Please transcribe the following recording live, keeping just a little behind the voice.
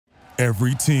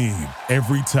Every team,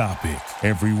 every topic,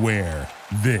 everywhere.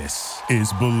 This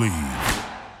is Believe.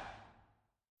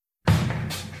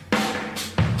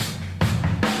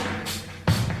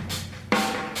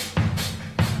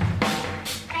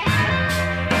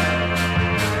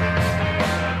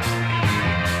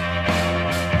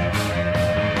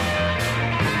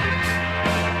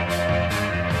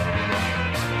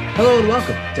 Hello and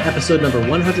welcome to episode number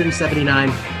 179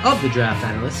 of The Draft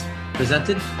Analyst,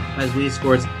 presented by the Believe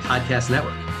Sports Podcast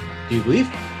Network. Do you believe?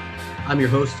 I'm your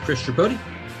host, Chris Tripodi,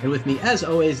 and with me, as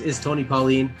always, is Tony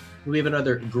Pauline. We have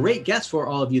another great guest for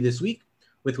all of you this week,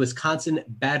 with Wisconsin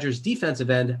Badgers defensive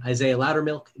end Isaiah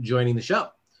Loudermilk joining the show.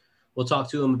 We'll talk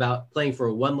to him about playing for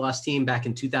a one-loss team back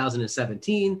in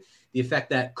 2017, the effect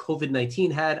that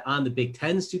COVID-19 had on the Big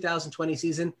Ten's 2020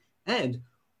 season, and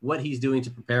what he's doing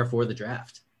to prepare for the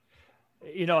draft.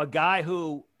 You know, a guy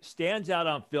who stands out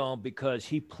on film because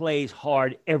he plays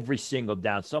hard every single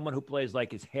down. Someone who plays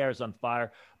like his hair's on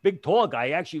fire. Big, tall guy.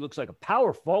 He actually looks like a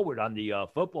power forward on the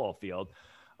football field.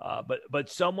 But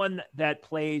someone that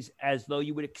plays as though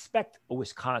you would expect a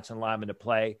Wisconsin lineman to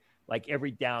play, like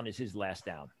every down is his last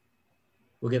down.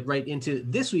 We'll get right into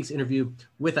this week's interview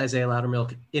with Isaiah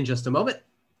Loudermilk in just a moment,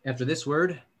 after this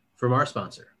word from our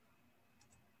sponsor.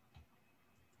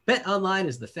 BetOnline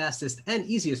is the fastest and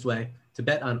easiest way to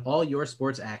bet on all your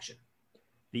sports action.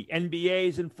 The NBA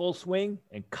is in full swing,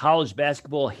 and college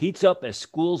basketball heats up as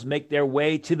schools make their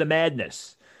way to the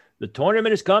madness. The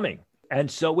tournament is coming, and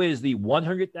so is the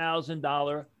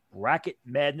 $100,000 Bracket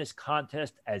Madness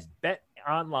contest, as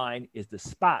BetOnline is the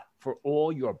spot for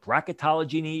all your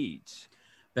bracketology needs.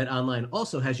 BetOnline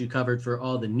also has you covered for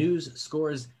all the news,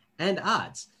 scores, and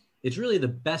odds. It's really the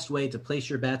best way to place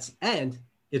your bets, and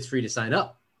it's free to sign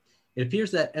up. It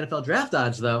appears that NFL draft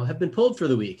odds, though, have been pulled for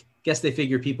the week. Guess they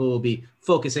figure people will be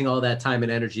focusing all that time and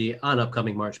energy on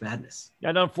upcoming March Madness.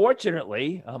 And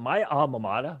unfortunately, my alma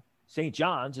mater, St.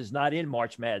 John's, is not in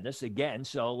March Madness again.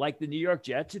 So like the New York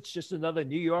Jets, it's just another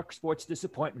New York sports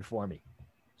disappointment for me.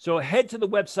 So head to the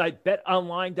website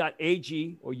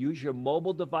betonline.ag or use your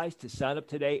mobile device to sign up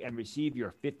today and receive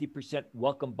your 50%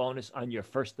 welcome bonus on your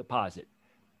first deposit.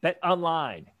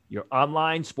 BetOnline, your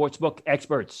online sportsbook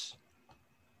experts.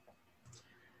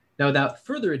 Now, without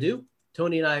further ado,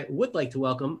 Tony and I would like to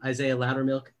welcome Isaiah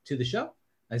Loudermilk to the show.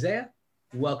 Isaiah,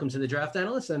 welcome to the Draft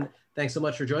Analyst, and thanks so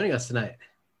much for joining us tonight.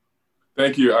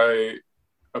 Thank you. I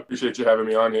appreciate you having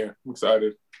me on here. I'm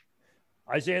excited.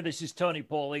 Isaiah, this is Tony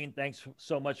Pauline. Thanks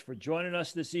so much for joining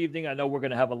us this evening. I know we're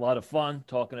going to have a lot of fun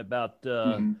talking about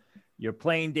your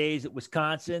playing days at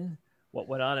Wisconsin, what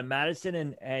went on in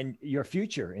Madison, and your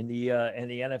future in the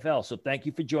NFL. So thank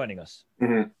you for joining us.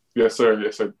 Mm-hmm. Yes, sir.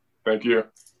 Yes, sir. Thank you.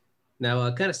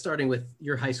 Now, kind of starting with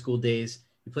your high school days,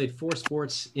 you played 4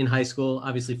 sports in high school.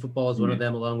 Obviously, football is one of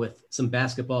them, along with some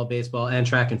basketball, baseball, and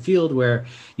track and field, where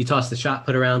you tossed the shot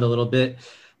put around a little bit.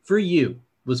 For you,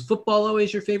 was football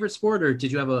always your favorite sport, or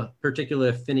did you have a particular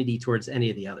affinity towards any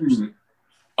of the others?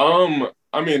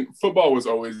 I mean, football was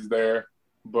always there,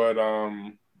 but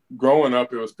growing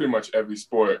up, it was pretty much every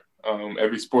sport.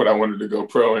 Every sport I wanted to go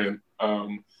pro in. I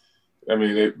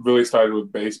mean, it really started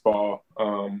with baseball.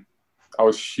 I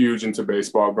was huge into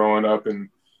baseball growing up and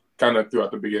kind of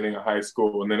throughout the beginning of high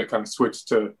school. And then it kind of switched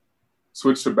to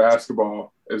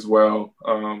basketball as well.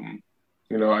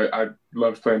 You know, I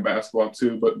loved playing basketball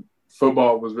too, but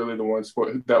football was really the one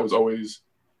sport that was always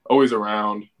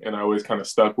around and I always kind of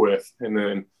stuck with. And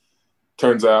then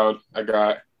turns out I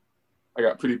got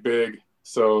pretty big.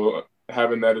 So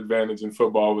having that advantage in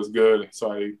football was good.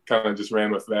 So I kind of just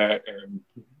ran with that. And,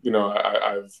 you know,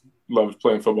 I've loved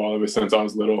playing football ever since I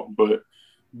was little, but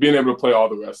being able to play all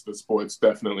the rest of the sports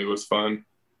definitely was fun.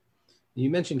 You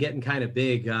mentioned getting kind of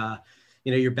big. You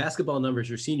know, your basketball numbers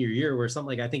your senior year were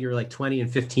something like, I think you were like 20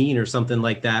 and 15 or something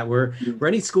like that. Were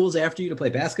any schools after you to play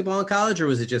basketball in college, or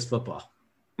was it just football?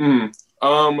 There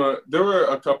were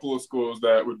a couple of schools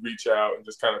that would reach out and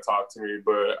just kind of talk to me,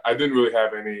 but I didn't really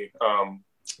have any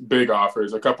big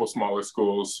offers, a couple smaller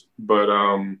schools, but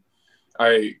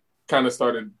I kind of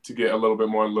started to get a little bit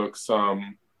more looks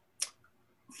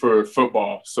for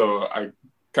football. So I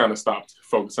kind of stopped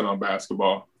focusing on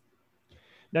basketball.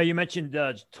 Now, you mentioned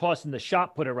tossing the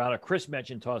shot put around, or Chris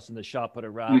mentioned tossing the shot put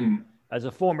around. As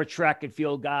a former track and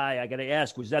field guy, I got to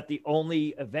ask, was that the only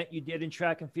event you did in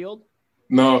track and field?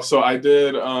 No, so I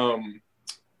did.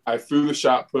 I threw the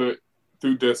shot put,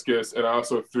 threw discus, and I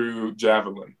also threw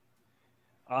javelin.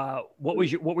 What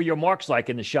were your marks like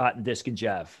in the shot and disc and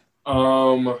jav?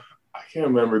 I can't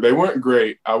remember. They weren't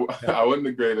great. I wasn't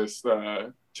the greatest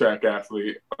track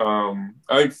athlete. I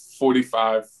think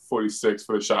 45, 46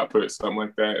 for the shot put, something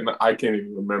like that. And I can't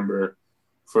even remember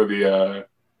for the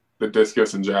the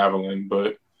discus and javelin,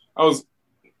 but I was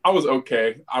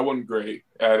okay. I wasn't great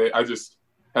at it. I just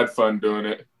had fun doing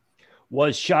it.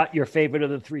 Was shot your favorite of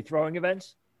the 3 throwing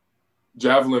events?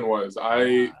 Javelin was.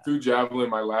 I threw javelin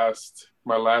my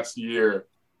last year,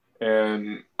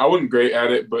 and I wasn't great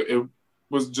at it, but it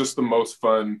was just the most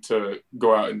fun to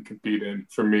go out and compete in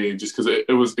for me, just because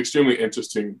it was extremely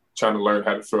interesting trying to learn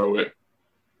how to throw it.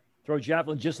 Throw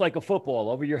javelin just like a football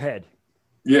over your head.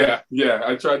 Yeah.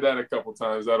 I tried that a couple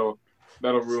times. That'll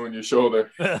ruin your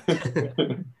shoulder.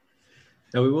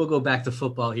 Now we will go back to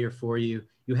football here for you.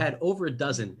 You had over a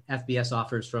dozen FBS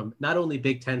offers from not only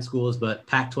Big Ten schools, but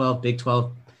Pac-12, Big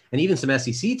 12, and even some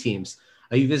SEC teams.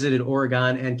 You visited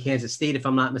Oregon and Kansas State, if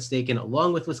I'm not mistaken,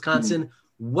 along with Wisconsin.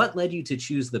 Mm-hmm. What led you to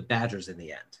choose the Badgers in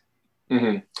the end?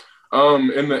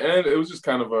 Mm-hmm. In the end, it was just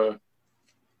kind of a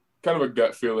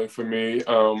gut feeling for me.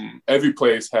 Every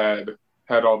place had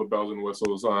all the bells and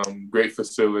whistles. Great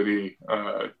facility,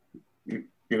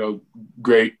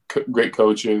 great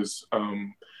coaches,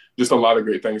 just a lot of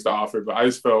great things to offer. But I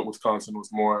just felt Wisconsin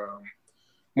was more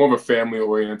of a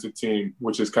family-oriented team,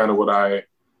 which is kind of what I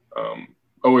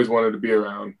always wanted to be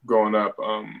around growing up.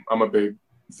 I'm a big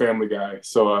family guy,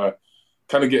 so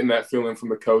kind of getting that feeling from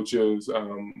the coaches,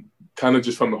 kind of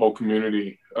just from the whole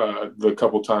community. The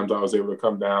couple times I was able to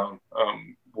come down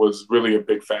was really a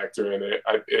big factor in it.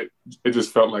 It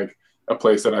just felt like a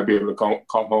place that I'd be able to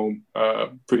call home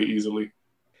pretty easily.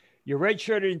 You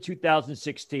redshirted in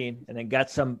 2016 and then got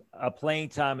some playing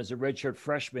time as a redshirt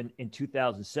freshman in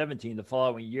 2017, the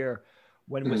following year,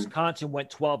 when Wisconsin went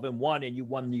 12-1 and you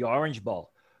won the Orange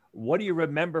Bowl. What do you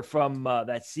remember from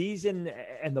that season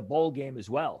and the bowl game as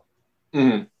well?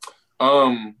 I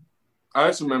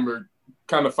just remember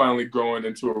kind of finally growing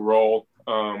into a role.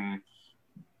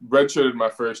 Redshirted my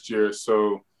first year,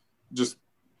 so just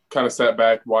kind of sat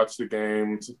back, watched the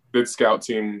games, did scout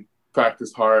team,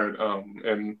 practiced hard,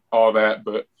 and all that.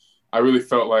 But I really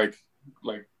felt like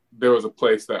there was a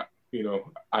place that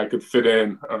I could fit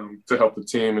in to help the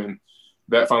team, and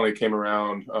that finally came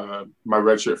around my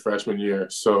redshirt freshman year.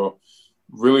 So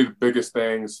really the biggest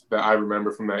things that I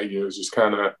remember from that year is just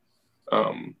kind of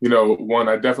one,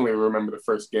 I definitely remember the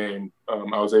first game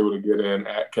I was able to get in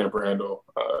at Camp Randall.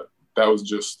 That was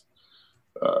just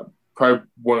probably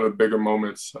one of the bigger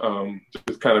moments,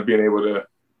 just kind of being able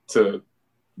to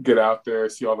get out there,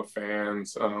 see all the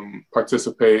fans,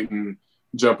 participate and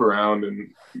jump around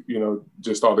and,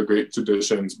 just all the great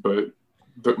traditions. But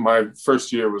my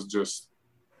first year was just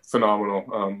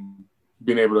phenomenal,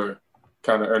 being able to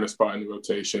kind of earn a spot in the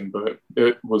rotation. But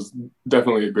it was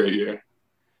definitely a great year.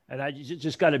 And I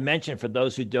just got to mention, for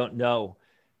those who don't know,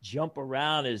 jump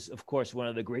around is, of course, one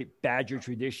of the great Badger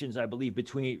traditions, I believe,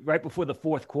 right before the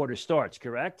fourth quarter starts,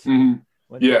 correct? Mm-hmm.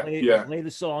 When they play the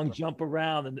song Jump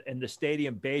Around, and the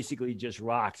stadium basically just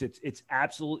rocks. It's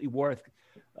absolutely worth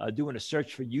doing a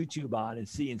search for YouTube on and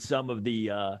seeing some of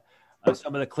the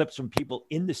clips from people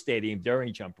in the stadium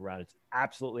during Jump Around. It's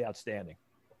absolutely outstanding.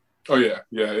 Oh yeah.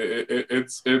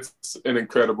 It's an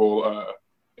incredible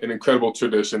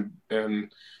tradition,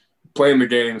 and playing the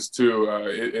games too.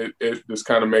 It just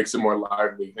kind of makes it more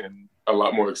lively and a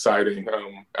lot more exciting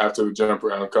after the Jump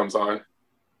Around comes on.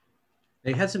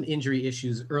 They had some injury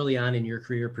issues early on in your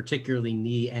career, particularly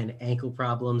knee and ankle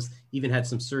problems. Even had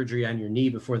some surgery on your knee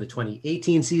before the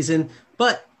 2018 season,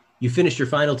 but you finished your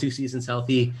final 2 seasons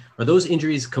healthy. Are those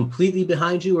injuries completely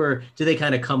behind you, or do they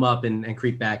kind of come up and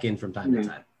creep back in from time to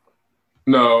time?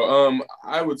 No,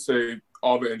 I would say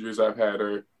all the injuries I've had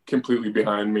are completely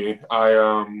behind me.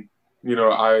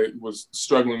 I was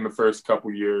struggling the first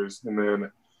couple years, and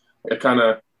then I kind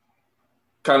of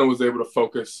was able to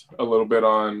focus a little bit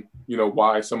on,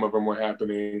 why some of them were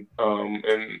happening,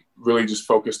 and really just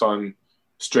focused on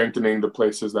strengthening the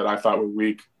places that I thought were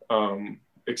weak,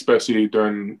 especially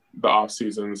during the off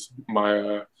seasons.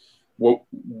 One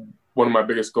of my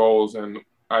biggest goals, and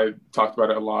I talked about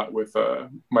it a lot with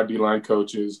my D-line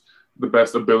coaches, the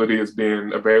best ability is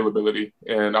being availability.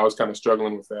 And I was kind of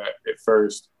struggling with that at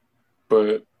first,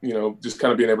 but, just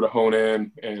kind of being able to hone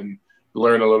in and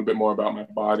learn a little bit more about my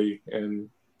body and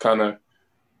kind of,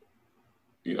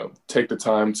 take the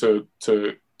time to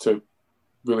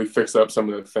really fix up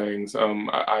some of the things.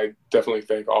 I definitely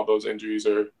think all those injuries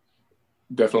are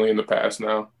definitely in the past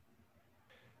now.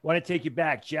 I want to take you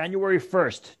back. January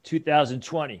 1st,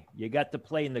 2020, you got to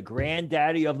play in the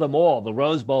granddaddy of them all, the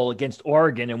Rose Bowl against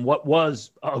Oregon, and what was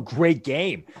a great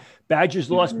game. Badgers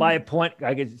lost by a point.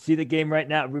 I can see the game right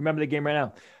now. Remember the game right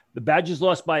now. The Badgers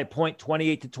lost by a point,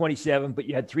 28-27, but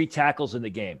you had 3 tackles in the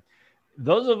game.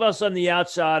 Those of us on the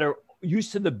outside are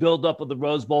used to the buildup of the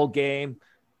Rose Bowl game.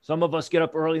 Some of us get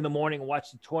up early in the morning and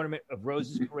watch the Tournament of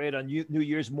Roses parade on New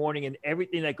Year's morning and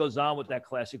everything that goes on with that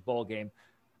classic ball game.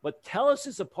 But tell us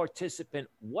as a participant,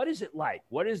 what is it like?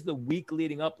 What is the week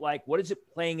leading up like? What is it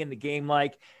playing in the game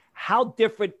like? How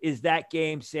different is that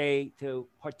game, say, to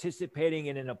participating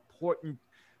in an important,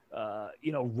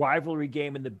 rivalry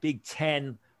game in the Big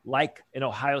Ten, like in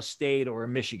Ohio State or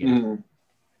Michigan?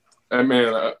 I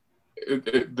mean,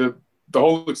 the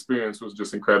whole experience was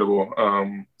just incredible.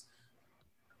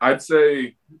 I'd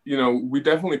say, we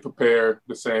definitely prepare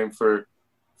the same for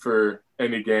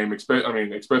any game,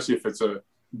 especially if it's a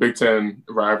Big Ten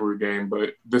rivalry game.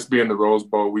 But this being the Rose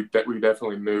Bowl, we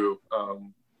definitely knew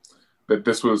that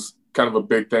this was kind of a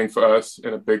big thing for us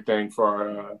and a big thing for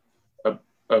our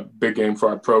a big game for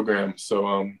our program.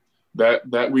 So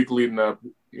that week leading up,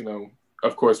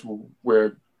 of course,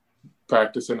 we're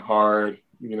practicing hard,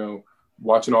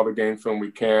 watching all the game film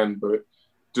we can, but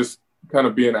just kind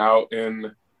of being out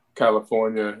in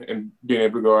California and being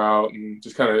able to go out and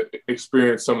just kind of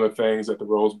experience some of the things that the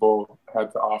Rose Bowl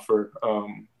had to offer.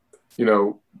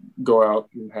 Go out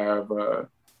and have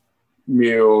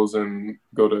meals and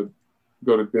go to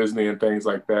Disney and things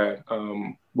like that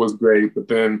was great. But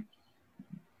then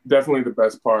definitely the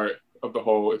best part of the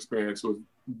whole experience was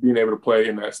being able to play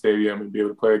in that stadium and be able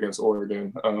to play against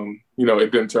Oregon.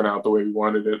 It didn't turn out the way we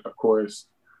wanted it, of course.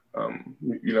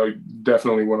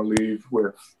 Definitely want to leave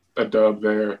with a dub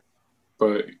there.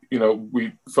 But,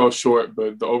 we fell short,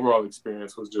 but the overall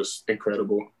experience was just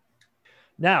incredible.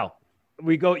 Now,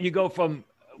 you go from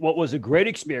what was a great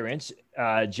experience,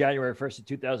 January 1st of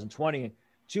 2020.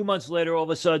 2 months later, all of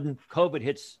a sudden, COVID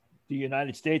hits the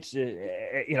United States,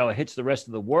 it hits the rest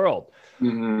of the world.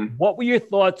 Mm-hmm. What were your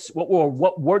thoughts? What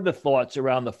were the thoughts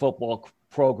around the football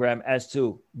program as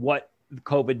to what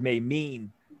COVID may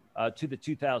mean to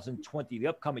the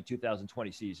upcoming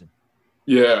 2020 season?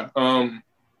 Yeah.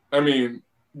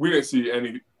 We didn't see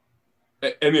any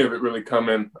of it really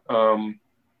coming.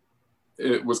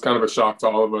 It was kind of a shock to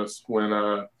all of us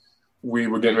when we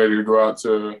were getting ready to go out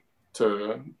to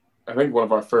I think one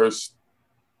of our first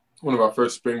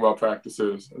spring ball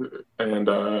practices, and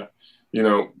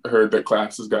heard that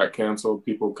classes got canceled.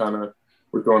 People kind of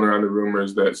were throwing around the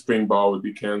rumors that spring ball would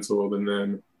be canceled, and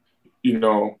then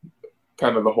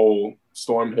kind of the whole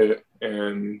storm hit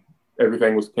and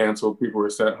everything was canceled. People were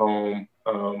sent home.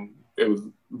 It was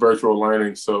virtual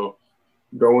learning, so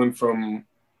going from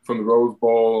the Rose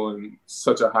Bowl and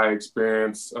such a high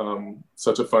experience,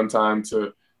 such a fun time,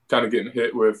 to kind of getting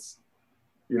hit with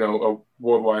a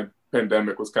worldwide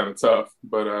pandemic was kind of tough,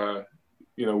 but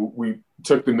we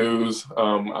took the news.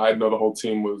 I know the whole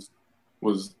team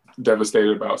was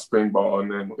devastated about spring ball,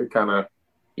 and then it kind of,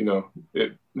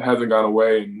 it hasn't gone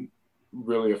away and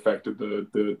really affected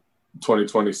the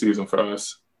 2020 season for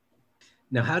us.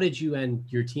 Now, how did you and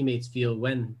your teammates feel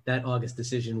when that August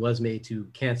decision was made to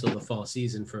cancel the fall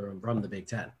season from the Big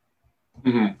Ten?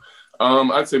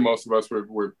 Mm-hmm. I'd say most of us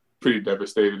were pretty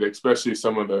devastated, especially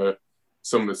some of the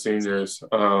seniors.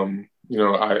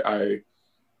 I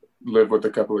live with a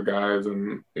couple of guys,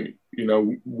 and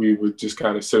we would just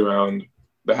kind of sit around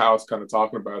the house kind of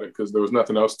talking about it because there was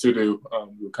nothing else to do.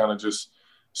 We were kind of just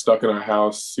stuck in our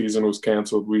house. Season was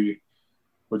canceled. We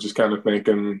were just kind of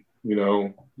thinking,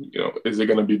 is it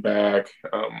going to be back?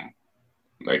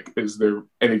 Is there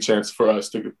any chance for us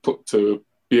to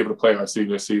be able to play our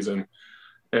senior season?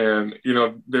 And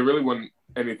there really wasn't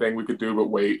anything we could do but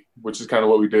wait, which is kind of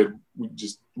what we did. We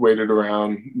just waited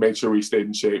around, made sure we stayed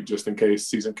in shape just in case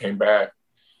season came back.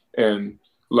 And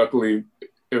luckily,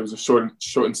 it was a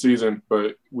shortened season,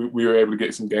 but we were able to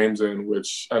get some games in,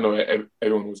 which I know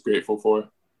everyone was grateful for.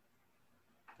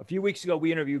 A few weeks ago,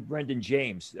 we interviewed Brendan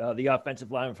James, the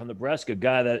offensive lineman from Nebraska, a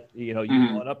guy that you've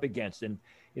gone up against, and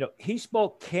he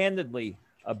spoke candidly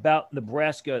about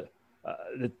Nebraska,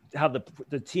 how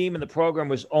the team and the program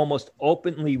was almost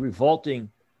openly revolting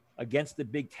against the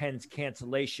Big Ten's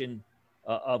cancellation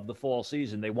of the fall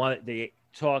season. They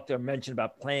talked or mentioned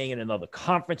about playing in another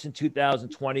conference in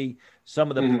 2020.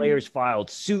 Some of the players filed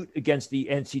suit against the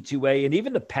NC2A, and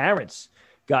even the parents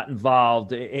got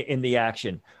involved in the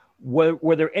action.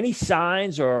 Were there any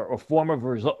signs or form of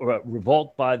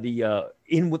revolt by the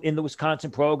in the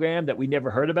Wisconsin program that we never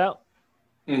heard about?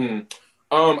 Mm-hmm.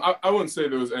 I wouldn't say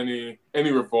there was any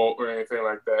revolt or anything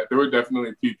like that. There were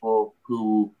definitely people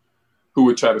who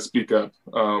would try to speak up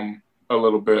a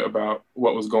little bit about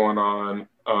what was going on,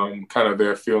 kind of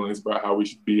their feelings about how we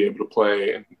should be able to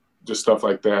play and just stuff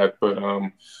like that. But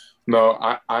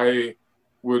no, I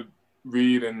would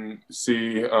read and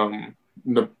see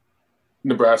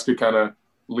Nebraska kind of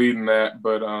leading that,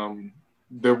 but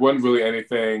there wasn't really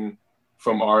anything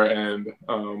from our end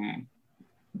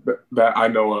that I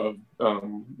know of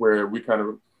where we kind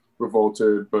of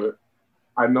revolted. But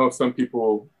I know some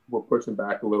people were pushing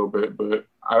back a little bit, but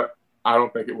I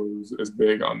don't think it was as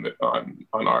big on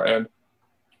our end.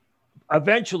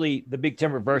 Eventually, the Big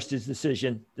Ten reversed his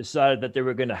decision, decided that they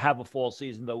were going to have a fall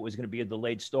season, though it was going to be a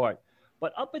delayed start.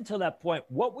 But up until that point,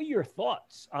 what were your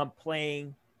thoughts on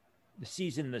playing the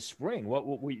season in the spring? What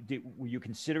were you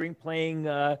considering playing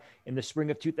in the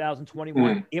spring of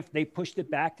 2021 if they pushed it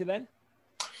back to then?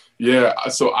 Yeah,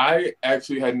 so I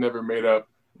actually had never made up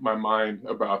my mind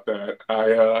about that.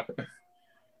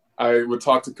 I would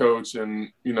talk to coach,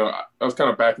 and I was kind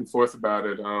of back and forth about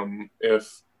it.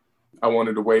 If I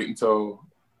wanted to wait until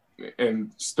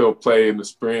and still play in the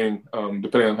spring,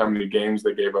 depending on how many games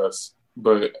they gave us.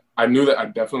 But I knew that I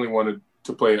definitely wanted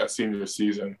to play a senior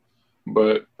season.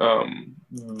 But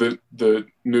the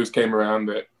news came around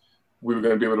that we were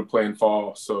going to be able to play in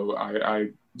fall, so I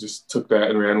just took that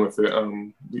and ran with it.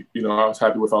 I was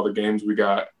happy with all the games we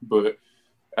got, but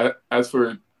as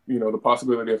for the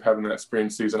possibility of having that spring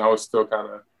season, I was still kind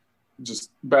of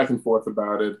just back and forth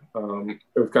about it.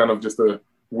 It was kind of just a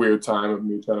weird time of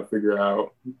me trying to figure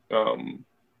out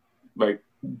like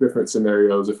different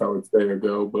scenarios if I would stay or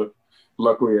go. But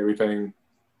luckily, everything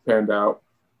panned out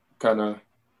kind of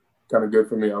good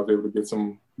for me. I was able to get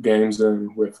some games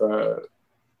in with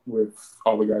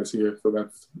all the guys here, so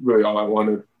that's really all I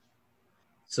wanted.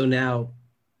 So now,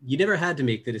 you never had to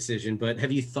make the decision, but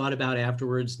have you thought about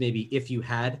afterwards, maybe if you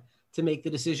had to make the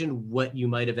decision, what you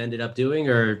might have ended up doing?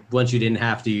 Or once you didn't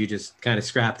have to, you just kind of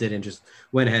scrapped it and just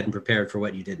went ahead and prepared for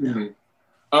what you did now?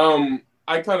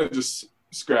 I kind of just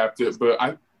scrapped it, but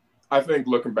I think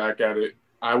looking back at it,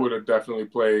 I would have definitely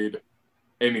played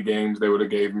any games they would have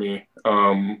gave me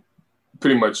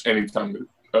pretty much any time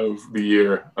of the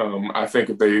year. I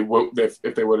think if they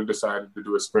would have decided to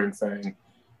do a spring thing,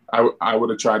 I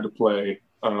would have tried to play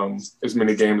as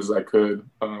many games as I could,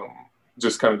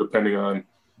 just kind of depending on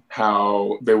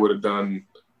how they would have done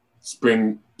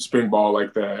spring ball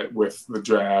like that with the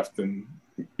draft and,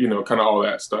 kind of all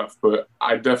that stuff. But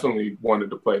I definitely wanted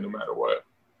to play no matter what.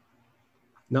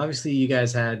 Now, obviously, you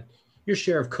guys had your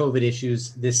share of COVID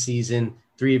issues this season.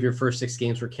 3 of your first 6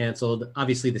 games were canceled.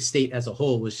 Obviously, the state as a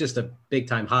whole was just a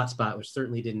big-time hotspot, which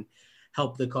certainly didn't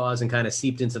help the cause and kind of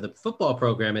seeped into the football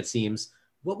program, it seems.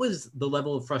 What was the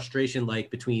level of frustration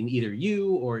like between either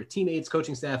you or teammates,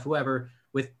 coaching staff, whoever,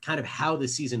 with kind of how the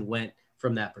season went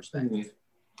from that perspective?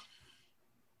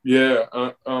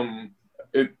 Yeah,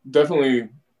 it definitely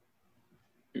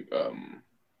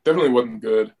wasn't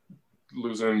good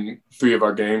losing 3 of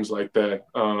our games like that.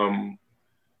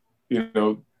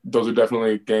 Those are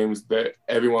definitely games that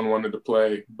everyone wanted to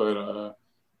play, but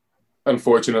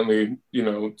unfortunately,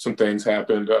 some things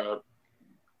happened.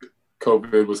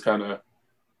 COVID was kind of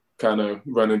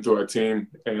running through our team,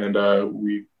 and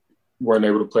we weren't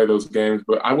able to play those games.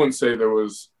 But I wouldn't say there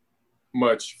was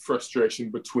much frustration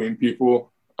between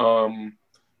people.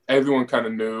 Everyone kind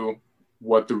of knew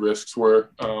what the risks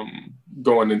were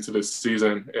going into this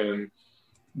season, and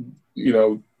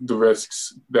the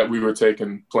risks that we were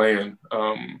taking playing.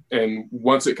 And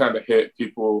once it kind of hit,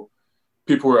 people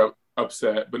were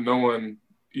upset, but no one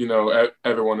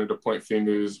ever wanted to point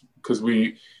fingers, because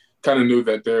we kind of knew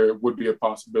that there would be a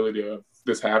possibility of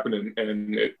this happening,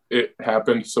 and it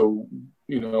happened. So,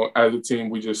 as a team,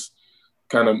 we just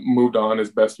kind of moved on as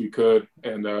best we could.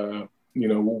 And,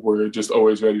 we're just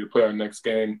always ready to play our next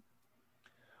game.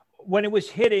 When it was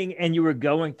hitting and you were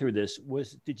going through this,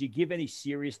 did you give any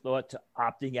serious thought to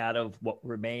opting out of what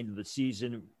remained of the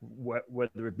season,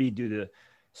 whether it be due to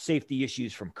safety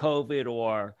issues from COVID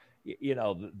or,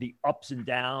 the ups and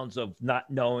downs of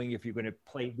not knowing if you're going to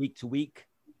play week to week?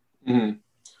 Mm-hmm.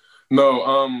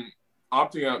 No,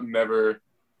 opting out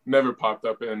never popped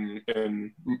up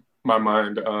in my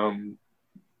mind.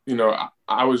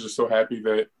 I was just so happy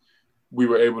that we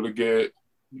were able to get,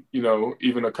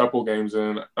 even a couple games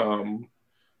in.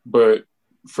 But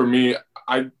for me,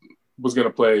 I was going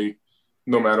to play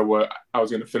no matter what. I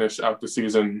was going to finish out the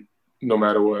season no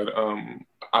matter what.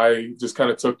 I just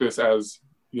kind of took this as,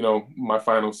 my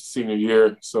final senior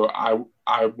year. So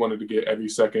I wanted to get every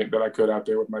second that I could out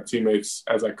there with my teammates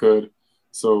as I could.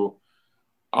 So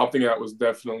opting out was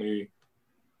definitely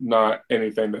not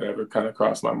anything that ever kind of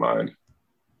crossed my mind.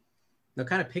 Now,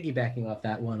 kind of piggybacking off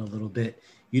that one a little bit,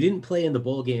 you didn't play in the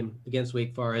bowl game against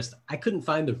Wake Forest. I couldn't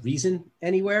find the reason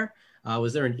anywhere.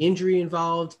 Was there an injury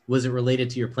involved? Was it related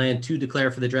to your plan to declare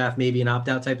for the draft, maybe an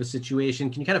opt-out type of situation?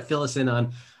 Can you kind of fill us in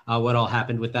on what all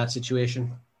happened with that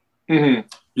situation? Mm-hmm.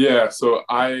 Yeah, so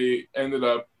I ended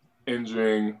up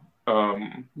injuring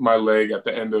my leg at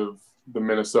the end of the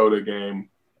Minnesota game.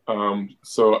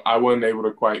 So I wasn't able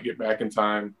to quite get back in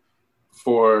time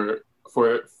for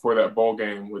that bowl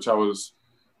game, which I was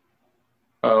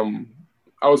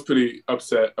pretty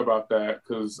upset about that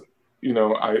because,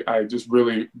 I just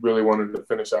really, really wanted to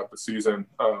finish out the season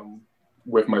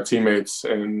with my teammates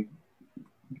and,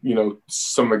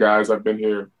 some of the guys I've been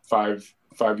here five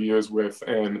years with,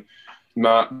 and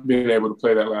not being able to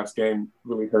play that last game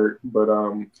really hurt. But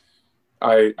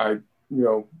I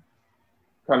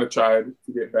kind of tried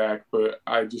to get back, but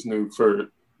I just knew for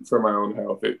my own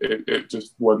health, it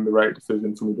just wasn't the right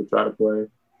decision for me to try to play.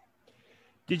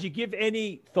 Did you give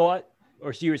any thought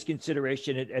or serious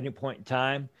consideration at any point in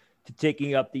time to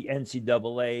taking up the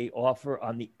NCAA offer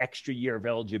on the extra year of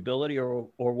eligibility, or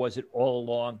was it all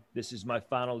along, this is my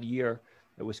final year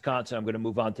at Wisconsin, I'm going to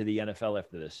move on to the NFL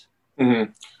after this?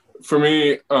 Mm-hmm. For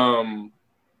me,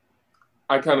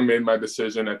 I kind of made my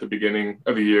decision at the beginning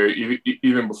of the year,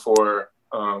 even before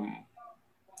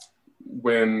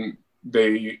when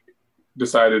they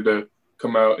decided to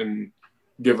come out and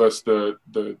give us the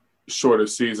shorter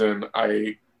season.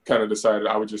 I kind of decided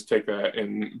I would just take that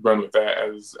and run with that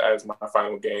as my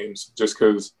final games, just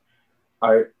because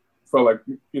I felt like,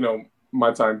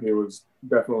 my time here was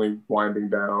definitely winding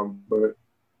down, but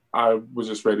I was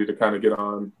just ready to kind of get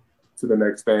on to the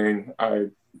next thing. I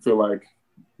feel like,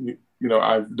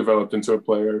 I've developed into a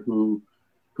player who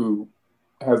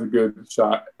has a good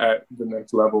shot at the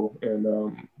next level,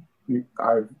 and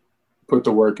I've put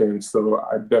the work in. So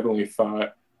I definitely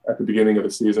thought at the beginning of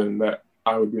the season that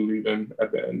I would be leaving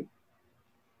at the end.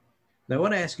 Now, I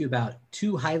want to ask you about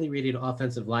two highly rated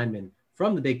offensive linemen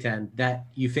from the Big Ten that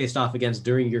you faced off against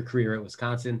during your career at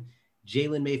Wisconsin: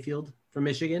 Jalen Mayfield from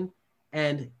Michigan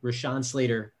and Rashawn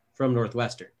Slater from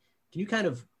Northwestern. Can you kind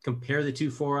of compare the two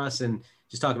for us and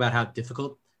just talk about how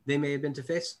difficult they may have been to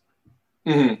face?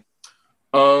 Mm-hmm.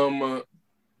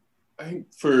 I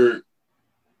think for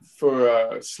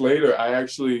Slater,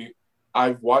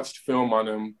 I've watched film on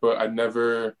him, but I'm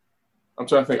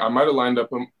trying to think. I might have lined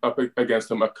up against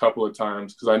him a couple of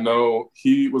times because I know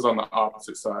he was on the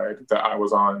opposite side that I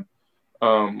was on.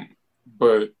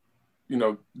 But,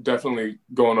 definitely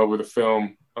going over the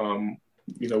film,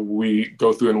 we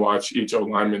go through and watch each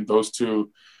O-lineman. Those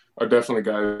two are definitely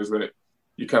guys that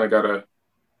you kind of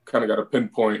gotta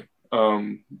pinpoint.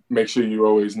 Make sure you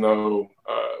always know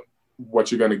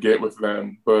what you're going to get with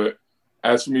them. But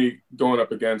as for me going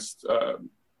up against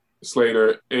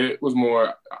Slater, it was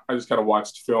more, I just kind of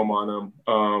watched film on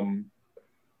him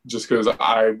just because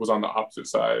I was on the opposite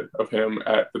side of him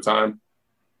at the time.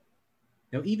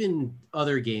 Now, even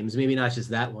other games, maybe not just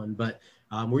that one, but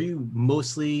were you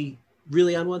mostly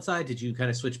really on one side? Did you kind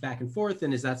of switch back and forth?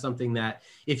 And is that something that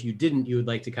if you didn't, you would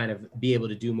like to kind of be able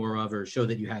to do more of, or show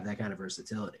that you have that kind of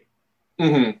versatility?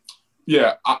 Mm-hmm.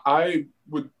 Yeah, I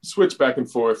would switch back and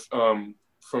forth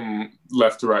from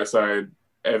left to right side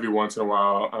every once in a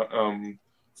while.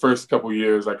 First couple of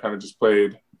years, I kind of just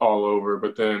played all over,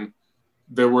 but then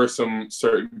there were some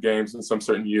certain games and some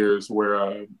certain years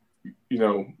where,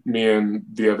 me and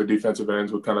the other defensive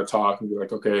ends would kind of talk and be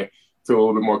like, okay, feel a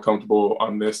little bit more comfortable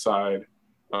on this side.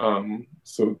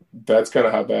 So that's kind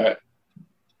of how that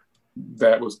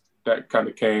kind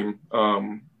of came.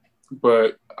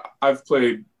 But I've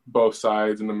played both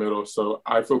sides in the middle, so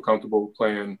I feel comfortable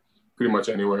playing pretty much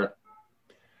anywhere.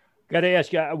 Got to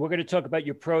ask you, we're going to talk about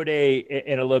your pro day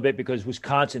in a little bit because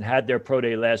Wisconsin had their pro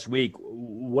day last week.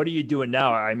 What are you doing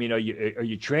now? I mean, are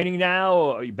you training now?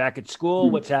 Or are you back at school?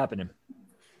 What's happening?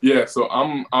 Yeah, so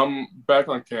I'm back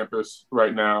on campus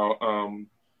right now,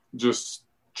 just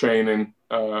training.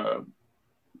 That's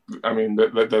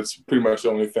pretty much the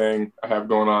only thing I have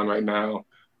going on right now.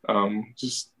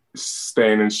 Just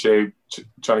staying in shape,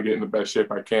 trying to get in the best shape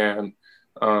I can.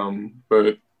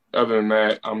 But other than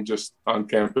that, I'm just on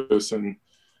campus, and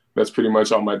that's pretty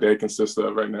much all my day consists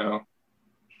of right now.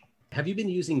 Have you been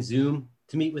using Zoom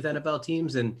to meet with NFL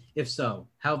teams? And if so,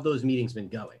 how have those meetings been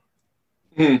going?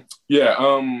 Yeah,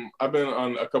 I've been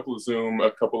on a couple of Zoom,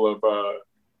 a couple of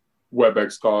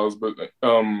WebEx calls, but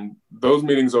those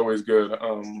meetings are always good.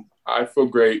 I feel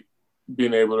great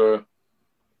being able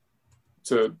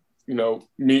to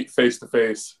meet face to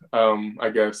face, I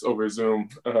guess, over Zoom,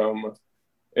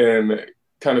 and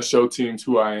kind of show teams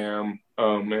who I am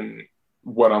and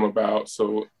what I'm about.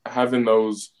 So having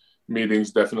those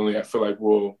meetings definitely, I feel like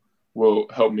will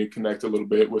help me connect a little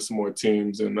bit with some more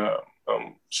teams and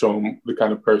show them the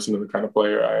kind of person and the kind of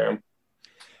player I am.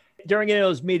 During any of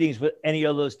those meetings with any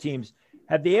of those teams,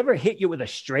 have they ever hit you with a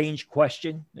strange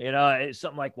question? It's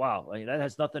something like, wow, that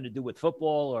has nothing to do with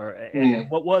football, or and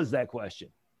what was that question?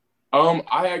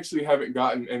 I actually haven't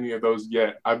gotten any of those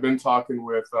yet. I've been talking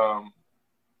with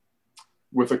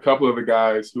with a couple of the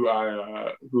guys who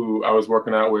I was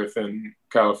working out with in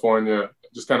California,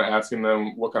 just kind of asking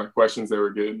them what kind of questions they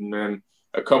were getting, and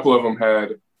a couple of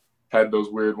them had those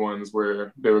weird ones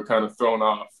where they were kind of thrown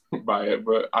off by it,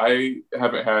 but I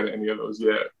haven't had any of those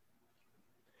yet.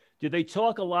 Do they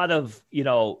talk a lot of,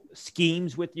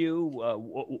 schemes with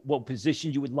you? What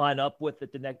positions you would line up with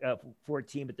at the next for a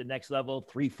team at the next level?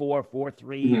 3-4,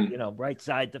 4-3, right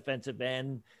side defensive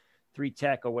end, 3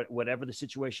 tech, or whatever the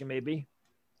situation may be.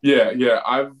 Yeah.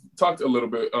 I've talked a little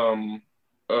bit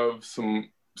of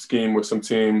some scheme with some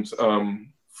teams.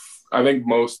 I think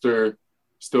most are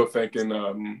still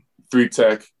thinking 3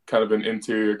 tech, kind of an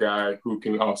interior guy who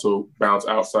can also bounce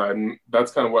outside, and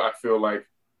that's kind of what I feel like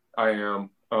I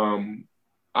am.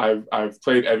 I've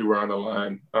played everywhere on the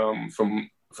line, from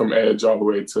edge all the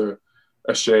way to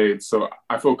a shade. So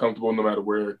I feel comfortable no matter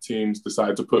where teams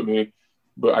decide to put me.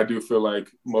 But I do feel like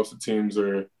most of the teams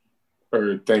are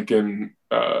thinking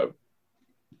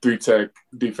 3 tech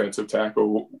defensive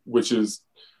tackle, which is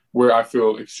where I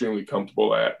feel extremely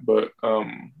comfortable at. But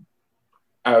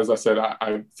as I said,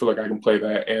 I feel like I can play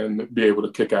that and be able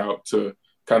to kick out to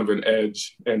kind of an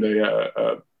edge and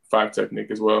a 5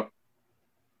 technique as well.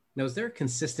 Now, is there a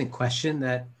consistent question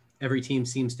that every team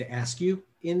seems to ask you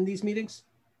in these meetings?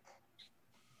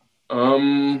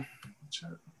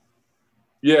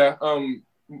 Yeah.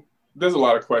 There's a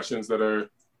lot of questions that are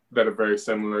very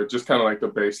similar, just kind of like the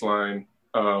baseline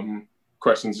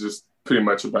questions, just pretty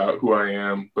much about who I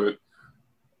am. But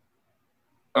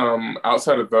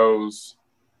outside of those,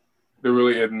 there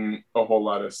really isn't a whole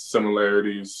lot of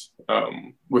similarities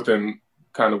within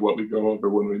kind of what we go over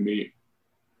when we meet.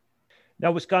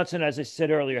 Now, Wisconsin, as I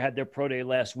said earlier, had their pro day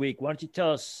last week. Why don't you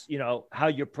tell us, how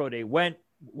your pro day went,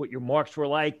 what your marks were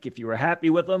like, if you were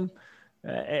happy with them,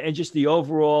 and just the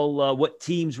overall, what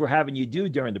teams were having you do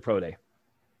during the pro day?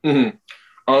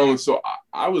 Mm-hmm. So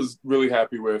I was really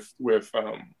happy with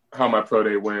how my pro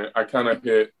day went. I kind of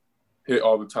hit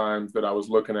all the times that I was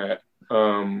looking at.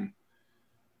 I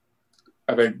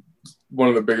think one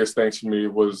of the biggest things for me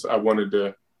was I wanted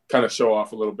to kind of show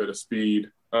off a little bit of speed.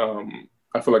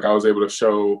 I feel like I was able to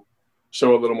show a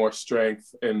little more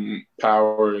strength and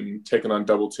power and taking on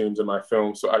double teams in my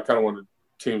film. So I kind of wanted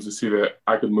teams to see that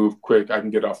I could move quick, I can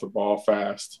get off the ball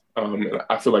fast. And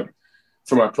I feel like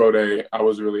for my pro day, I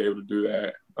was really able to do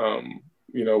that,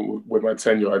 with my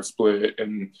 10-yard split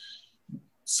and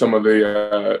some of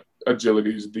the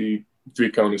agilities, the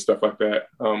 3-cone and stuff like that.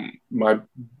 My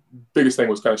biggest thing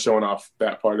was kind of showing off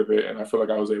that part of it, and I feel like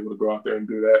I was able to go out there and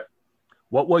do that.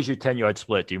 What was your 10-yard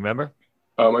split? Do you remember?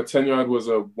 My 10-yard was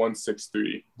a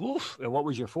 1.63. Oof. And what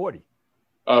was your 40?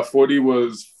 40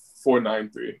 was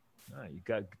 4.93. Oh, you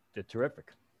got the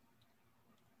terrific.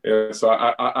 Yeah, so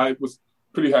I was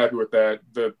pretty happy with that.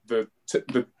 The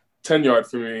 10-yard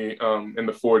for me in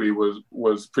the 40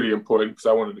 was pretty important because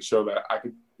I wanted to show that I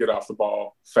could get off the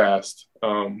ball fast.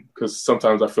 Because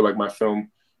sometimes I feel like my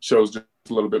film shows just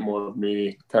a little bit more of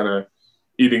me kind of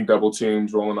eating double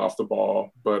teams, rolling off the ball.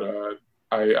 But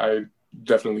I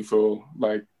definitely feel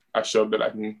like I showed that I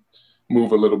can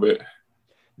move a little bit.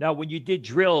 Now, when you did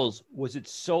drills, was it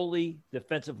solely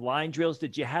defensive line drills?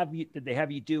 Did they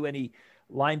have you do any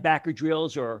linebacker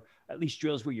drills, or at least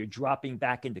drills where you're dropping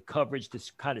back into coverage to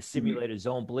kind of simulate a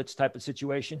zone blitz type of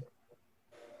situation?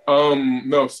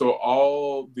 No. So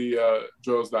all the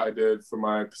drills that I did for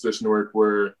my position work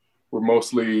were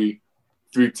mostly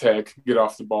 3 tech, get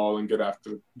off the ball and get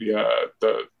after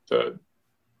the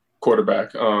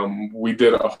quarterback. We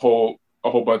did a whole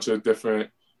bunch of different,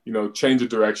 change of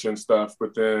direction stuff,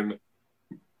 but then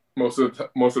most of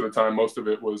the time, most of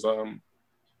it was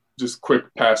just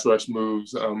quick pass rush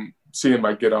moves, seeing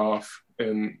my get off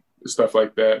and stuff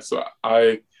like that. So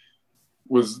I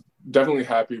was definitely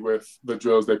happy with the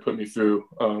drills they put me through,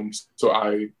 so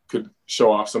I could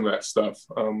show off some of that stuff,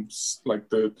 like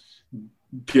the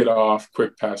get off,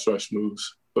 quick pass rush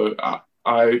moves. But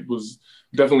I was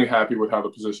definitely happy with how the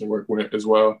position work went as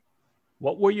well.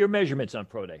 What were your measurements on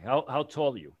pro day? How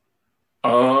tall are you?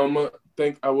 I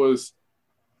think I was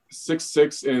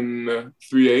 6'6" and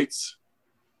 3/8.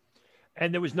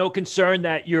 And there was no concern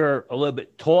that you're a little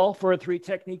bit tall for a 3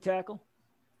 technique tackle?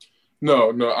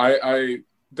 No, I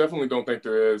definitely don't think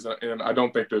there is, and I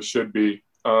don't think there should be.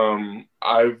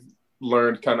 I've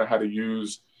learned kind of how to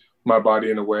use my body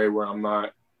in a way where I'm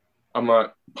not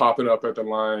popping up at the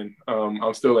line.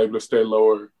 I'm still able to stay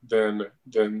lower than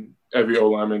every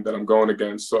O-lineman that I'm going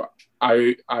against. So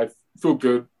I feel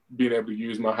good being able to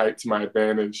use my height to my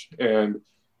advantage, and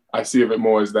I see of it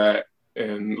more as that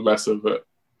and less of it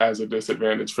as a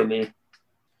disadvantage for me.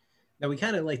 Now, we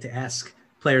kind of like to ask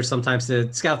players sometimes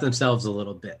to scout themselves a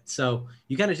little bit. So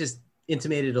you kind of just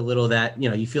intimated a little that,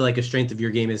 you feel like a strength of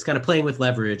your game is kind of playing with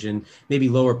leverage and maybe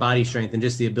lower body strength and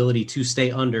just the ability to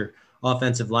stay under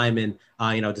offensive linemen,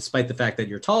 despite the fact that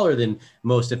you're taller than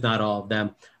most, if not all of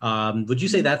them. Would you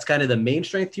say that's kind of the main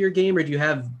strength to your game, or do you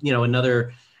have,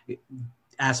 another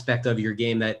aspect of your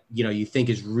game that, you think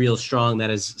is real strong, that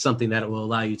is something that will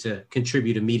allow you to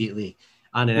contribute immediately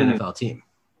on an NFL team?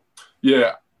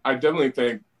 Yeah, I definitely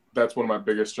think that's one of my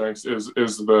biggest strengths is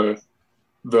the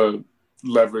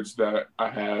leverage that I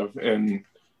have and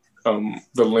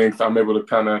the length. I'm able to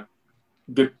kind of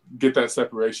get that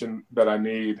separation that I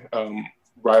need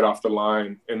right off the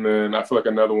line. And then I feel like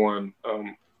another one,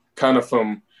 kind of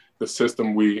from the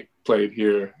system we played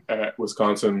here at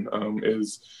Wisconsin,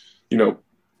 is,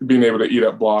 being able to eat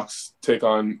up blocks, take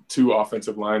on two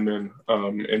offensive linemen,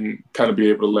 and kind of be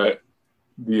able to let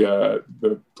the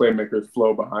playmakers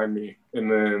flow behind me. And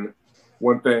then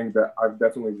one thing that I've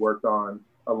definitely worked on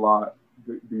a lot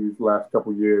these last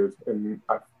couple years, and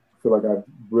I feel like I've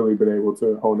really been able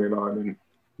to hone in on and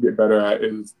get better at,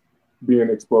 is being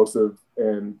explosive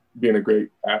and being a great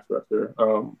pass rusher.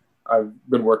 I've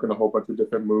been working a whole bunch of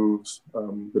different moves,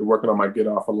 been working on my get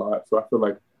off a lot. So I feel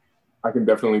like I can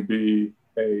definitely be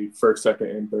a first, second,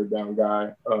 and third down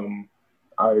guy.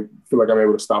 I feel like I'm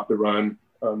able to stop the run,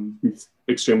 be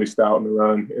extremely stout in the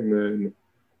run. And then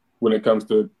when it comes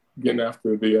to getting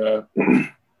after the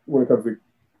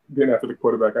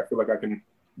quarterback, I feel like I can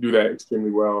do that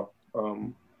extremely well.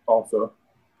 Also,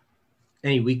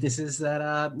 any weaknesses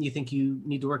that you think you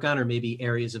need to work on, or maybe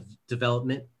areas of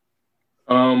development?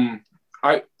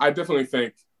 I definitely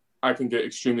think I can get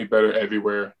extremely better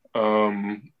everywhere.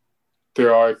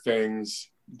 There are things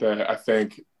that I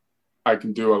think I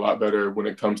can do a lot better when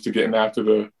it comes to getting after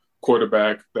the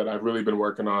quarterback that I've really been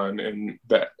working on, and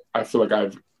that I feel like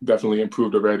I've definitely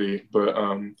improved already. But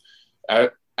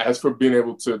as for being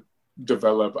able to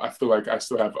develop, I feel like I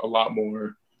still have a lot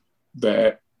more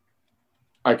that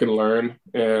I can learn,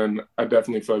 and I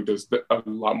definitely feel like there's a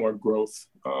lot more growth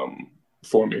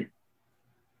for me.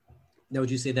 Now, would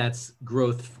you say that's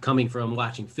growth coming from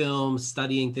watching films,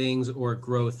 studying things, or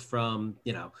growth from,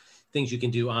 things you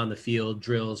can do on the field,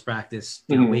 drills, practice,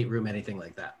 weight room, anything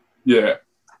like that? Yeah,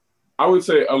 I would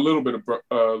say a little bit of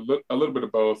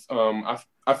both. I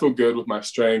feel good with my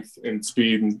strength and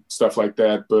speed and stuff like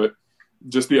that, but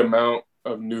just the amount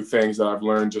of new things that I've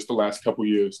learned just the last couple of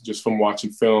years, just from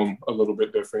watching film a little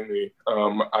bit differently.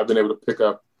 I've been able to pick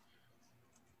up,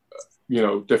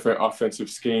 different offensive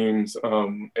schemes,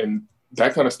 and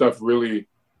that kind of stuff really,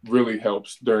 really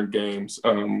helps during games.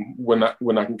 When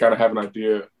I can kind of have an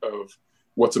idea of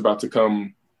what's about to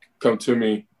come to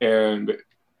me, and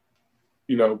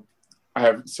I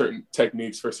have certain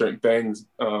techniques for certain things,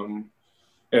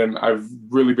 and I've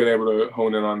really been able to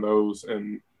hone in on those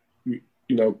and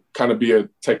kind of be a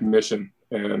technician.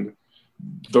 And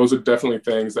those are definitely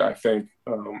things that I think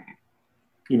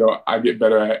I get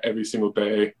better at every single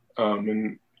day,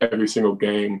 in every single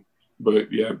game.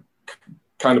 But yeah,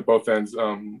 kind of both ends.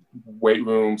 Weight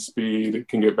room, speed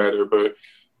can get better, but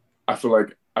I feel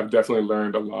like I've definitely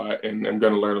learned a lot, and I'm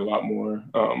going to learn a lot more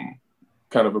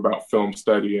kind of about film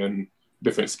study and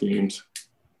different schemes.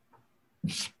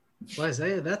 Well,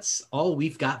 Isaiah, that's all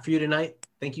we've got for you tonight.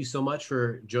 Thank you so much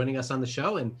for joining us on the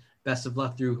show, and best of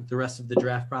luck through the rest of the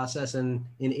draft process and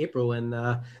in April when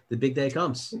the big day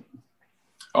comes.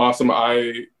 Awesome.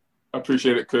 I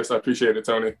appreciate it, Chris. I appreciate it,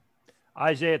 Tony.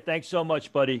 Isaiah, thanks so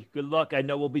much, buddy. Good luck. I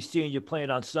know we'll be seeing you playing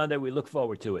on Sunday. We look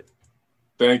forward to it.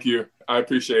 Thank you. I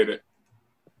appreciate it.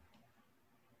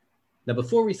 Now,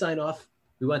 before we sign off,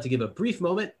 we want to give a brief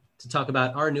moment to talk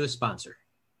about our newest sponsor,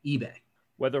 eBay.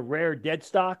 Whether rare dead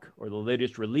stock or the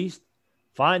latest release,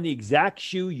 find the exact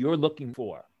shoe you're looking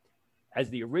for. As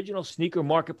the original sneaker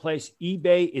marketplace,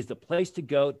 eBay is the place to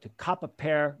go to cop a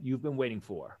pair you've been waiting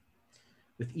for.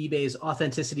 With eBay's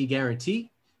authenticity guarantee,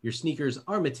 your sneakers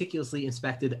are meticulously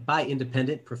inspected by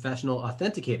independent professional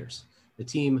authenticators. The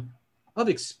team of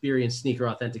experienced sneaker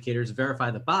authenticators verify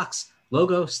the box,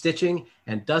 logo, stitching,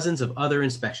 and dozens of other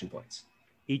inspection points.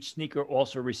 Each sneaker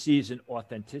also receives an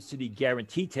authenticity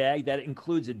guarantee tag that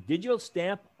includes a digital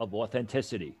stamp of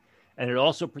authenticity, and it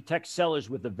also protects sellers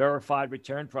with a verified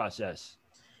return process.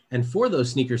 And for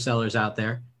those sneaker sellers out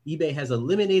there, eBay has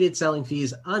eliminated selling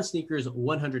fees on sneakers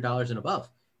 $100 and above,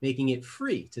 making it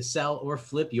free to sell or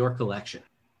flip your collection.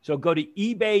 So go to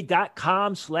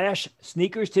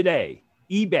ebay.com/sneakers today.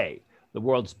 eBay, the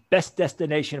world's best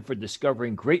destination for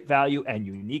discovering great value and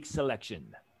unique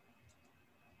selection.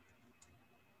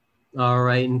 All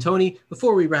right. And Tony,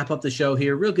 before we wrap up the show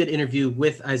here, real good interview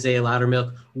with Isaiah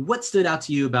Loudermilk. What stood out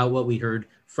to you about what we heard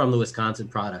from the Wisconsin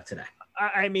product today?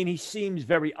 I mean, he seems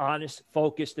very honest,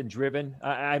 focused, and driven.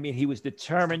 I mean, he was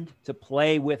determined to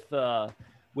play with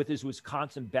his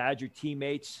Wisconsin Badger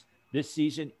teammates this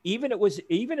season, even if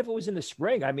it was in the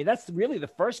spring. I mean, that's really the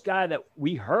first guy that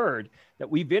we heard that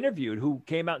we've interviewed who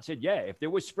came out and said, yeah, if there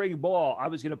was spring ball, I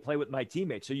was going to play with my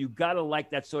teammates. So you got to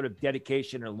like that sort of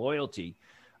dedication and loyalty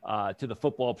to the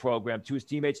football program, to his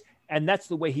teammates. And that's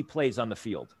the way he plays on the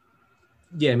field.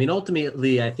 Yeah. I mean,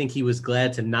 ultimately, I think he was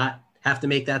glad to not have to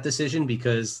make that decision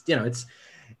because, you know,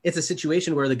 it's a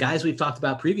situation where the guys we've talked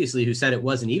about previously who said it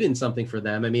wasn't even something for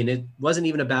them. I mean, it wasn't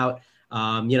even about,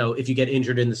 you know, if you get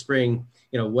injured in the spring,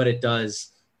 you know, what it does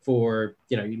for,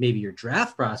 you know, maybe your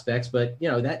draft prospects, but, you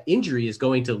know, that injury is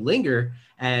going to linger.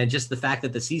 And just the fact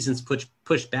that the season's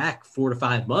pushed back 4 to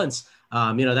 5 months,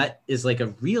 you know, that is like a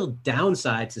real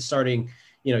downside to starting,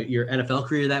 you know, your NFL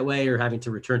career that way or having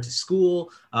to return to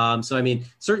school. So, I mean,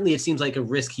 certainly it seems like a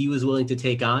risk he was willing to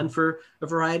take on for a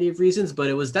variety of reasons, but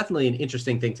it was definitely an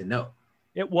interesting thing to note.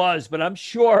 It was, but I'm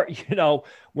sure, you know,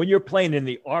 when you're playing in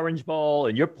the Orange Bowl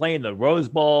and you're playing the Rose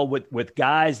Bowl with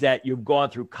guys that you've gone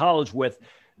through college with,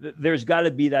 there's got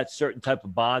to be that certain type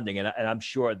of bonding. And I'm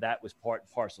sure that was part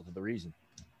and parcel to the reason.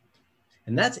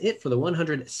 And that's it for the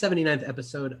 179th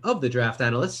episode of The Draft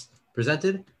Analysts,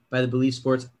 presented by the Believe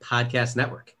Sports Podcast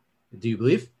Network. Do you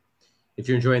believe? If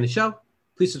you're enjoying the show,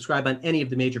 please subscribe on any of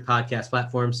the major podcast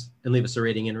platforms and leave us a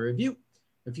rating and a review.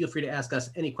 And feel free to ask us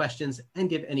any questions and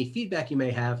give any feedback you may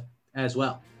have as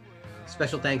well.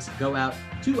 Special thanks go out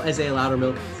to Isaiah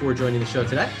Loudermilk for joining the show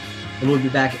today. And we'll be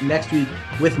back next week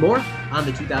with more on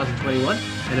the 2021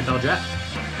 NFL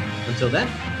Draft. Until then,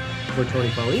 for Tony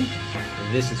Pauline,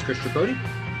 this is Chris Tripodi.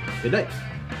 Good night.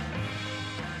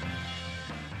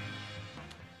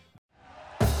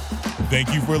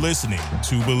 Thank you for listening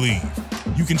to Believe.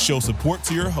 You can show support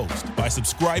to your host by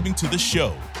subscribing to the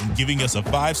show and giving us a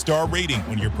 5-star rating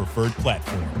on your preferred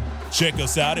platform. Check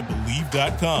us out at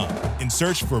Believe.com and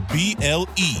search for BLEAV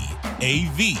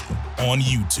on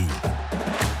YouTube.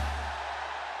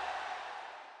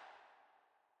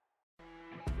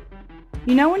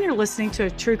 You know when you're listening to a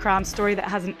true crime story that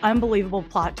has an unbelievable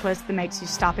plot twist that makes you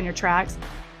stop in your tracks?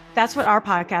 That's what our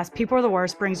podcast, People Are the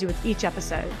Worst, brings you with each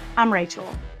episode. I'm Rachel.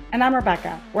 And I'm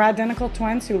Rebecca. We're identical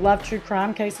twins who love true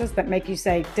crime cases that make you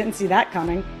say, didn't see that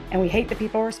coming, and we hate the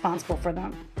people responsible for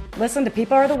them. Listen to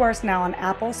People Are the Worst now on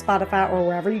Apple, Spotify, or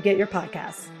wherever you get your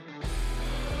podcasts.